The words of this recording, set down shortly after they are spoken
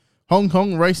Hong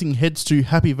Kong Racing heads to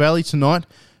Happy Valley tonight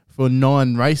for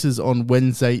 9 races on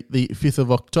Wednesday, the 5th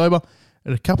of October,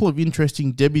 and a couple of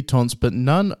interesting debutants, but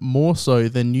none more so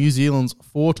than New Zealand's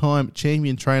 4-time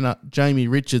champion trainer, Jamie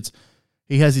Richards.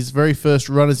 He has his very first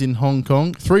runners in Hong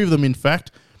Kong, 3 of them in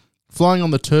fact, flying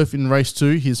on the turf in race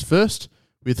 2, his first,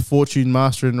 with Fortune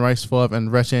Master in race 5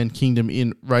 and Rattan Kingdom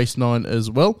in race 9 as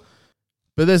well.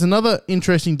 But there's another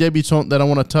interesting debutant that I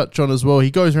want to touch on as well. He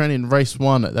goes around in race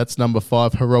 1, that's number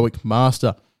 5, Heroic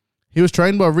Master. He was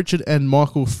trained by Richard and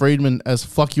Michael Friedman as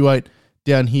Fluctuate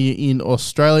down here in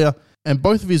Australia, and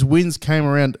both of his wins came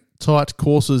around tight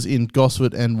courses in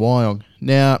Gosford and Wyong.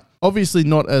 Now, obviously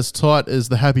not as tight as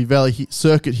the Happy Valley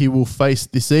circuit he will face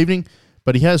this evening,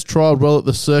 but he has trialled well at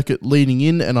the circuit leading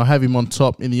in, and I have him on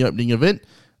top in the opening event,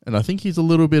 and I think he's a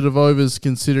little bit of overs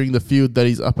considering the field that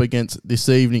he's up against this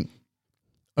evening.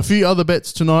 A few other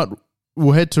bets tonight.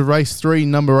 We'll head to race 3,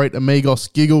 number 8, Amigos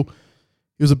Giggle.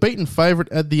 He was a beaten favourite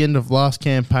at the end of last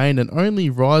campaign and only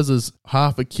rises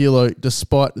half a kilo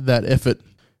despite that effort.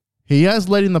 He has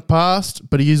led in the past,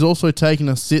 but he's also taken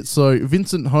a sit, so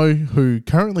Vincent Ho, who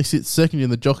currently sits second in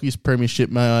the Jockeys Premiership,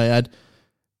 may I add,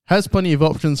 has plenty of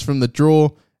options from the draw.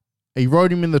 He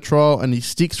rode him in the trial and he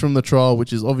sticks from the trial,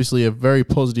 which is obviously a very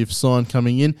positive sign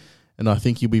coming in, and I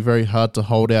think he'll be very hard to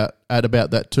hold out at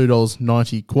about that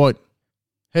 $2.90 quote.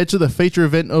 Head to the feature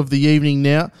event of the evening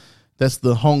now. That's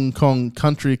the Hong Kong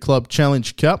Country Club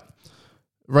Challenge Cup.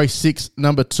 Race 6,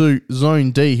 number 2,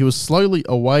 Zone D. He was slowly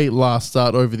away last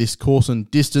start over this course and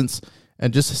distance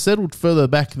and just settled further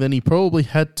back than he probably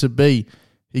had to be.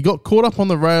 He got caught up on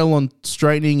the rail on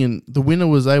straightening, and the winner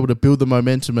was able to build the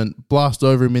momentum and blast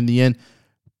over him in the end,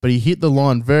 but he hit the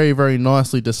line very, very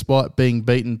nicely despite being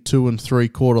beaten 2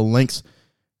 3/4 lengths.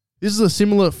 This is a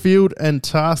similar field and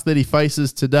task that he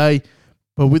faces today,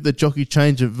 but with the jockey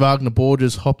change of Wagner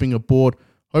Borges hopping aboard,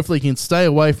 hopefully he can stay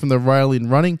away from the rail in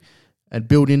running and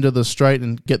build into the straight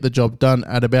and get the job done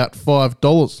at about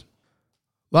 $5.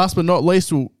 Last but not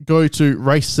least, we'll go to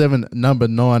race 7, number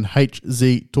 9,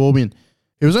 HZ Torbjorn.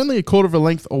 He was only a quarter of a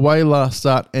length away last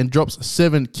start and drops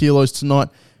 7 kilos tonight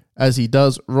as he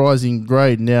does rise in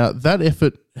grade. Now, that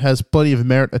effort has plenty of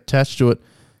merit attached to it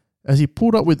as he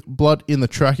pulled up with blood in the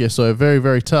trachea, so a very,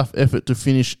 very tough effort to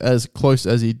finish as close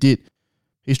as he did.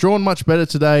 He's drawn much better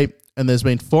today, and there's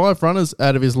been 5 runners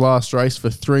out of his last race for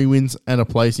 3 wins and a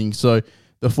placing, so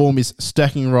the form is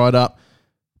stacking right up.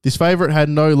 This favourite had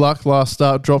no luck last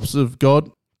start, drops of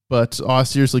God, but I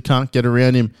seriously can't get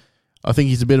around him. I think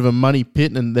he's a bit of a money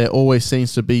pit, and there always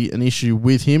seems to be an issue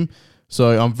with him.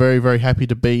 So I'm very, very happy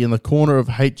to be in the corner of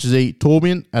HZ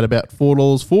Torbjorn at about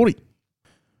 $4.40.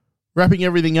 Wrapping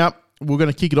everything up, we're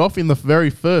going to kick it off in the very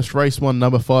first race 1,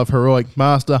 number 5, Heroic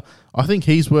Master. I think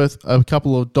he's worth a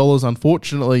couple of dollars.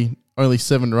 Unfortunately, only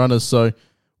 7 runners, so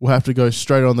we'll have to go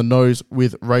straight on the nose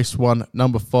with race 1,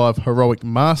 number 5, Heroic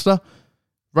Master.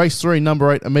 Race 3,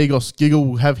 number 8, Amigos Giggle.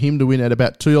 We'll have him to win at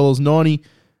about $2.90.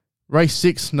 Race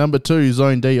 6, number 2,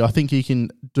 Zone D. I think he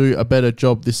can do a better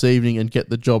job this evening and get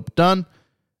the job done.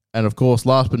 And of course,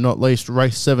 last but not least,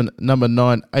 race 7, number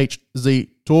 9, HZ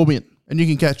Torbjorn. And you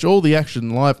can catch all the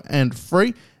action live and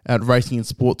free at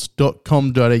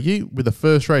racingandsports.com.au with the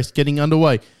first race getting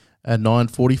underway at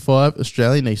 9:45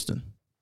 Australian Eastern.